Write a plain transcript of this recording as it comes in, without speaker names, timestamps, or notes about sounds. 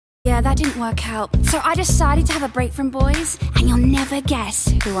yeah, that didn't work out. So I decided to have a break from boys, and you'll never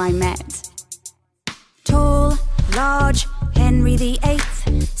guess who I met. Tall, large, Henry VIII,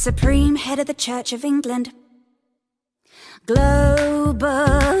 supreme head of the Church of England. Globally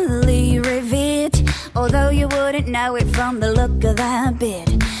revered, although you wouldn't know it from the look of that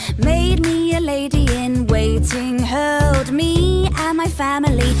beard. Made me a lady in waiting, held me and my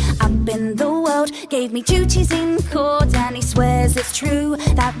family up in the world. Gave me duties in court, and he swears it's true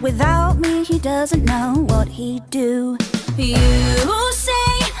that without me he doesn't know what he'd do. You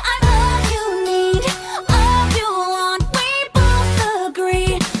say I'm all you need, all you want, we both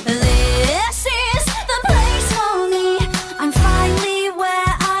agree. This is the place for me, I'm finally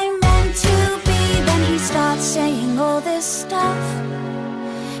where I'm meant to be. Then he starts saying all this stuff.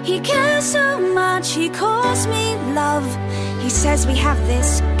 He cares so much, he calls me love. He says we have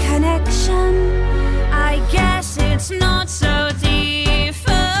this connection. I guess it's not so different,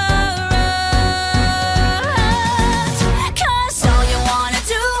 'cause all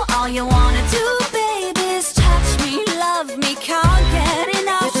you wanna do, baby, is touch me, love me, can't get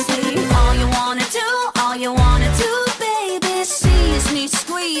enough. See, all you wanna do, baby, is seize me,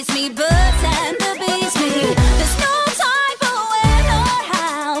 squeeze me, birds and the bees me. There's no time for when or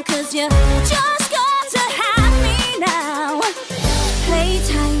how, 'cause you just got to have me now.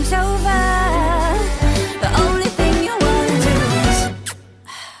 Playtime's over, the only thing you wanna do is...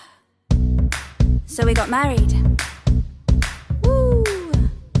 So we got married. Woo!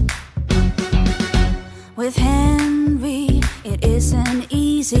 With Henry, it isn't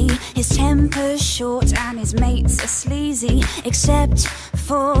easy. His temper's short and his mates are sleazy. Except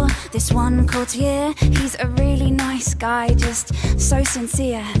for this one courtier, he's a really nice guy, just so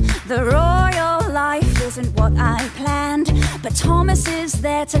sincere. The royal life isn't what I planned, but Thomas is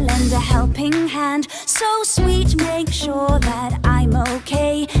there to lend a helping hand. So sweet, make sure that I'm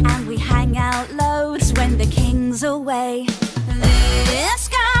okay, and we hang out loads when the king's away. This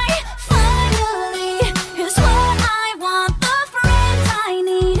guy finally is what I want, the friend I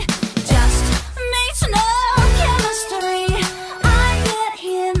need. Just makes no chemistry. I get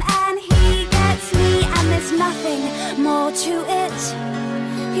him and he gets me, and there's nothing more to it.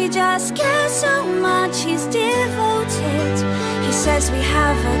 He just cares so much, he's devoted. He says we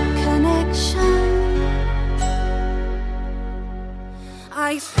have a connection.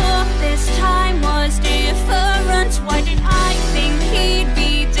 I thought this time was different. Why did I think he'd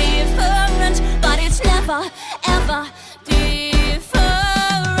be different? But it's never, ever different.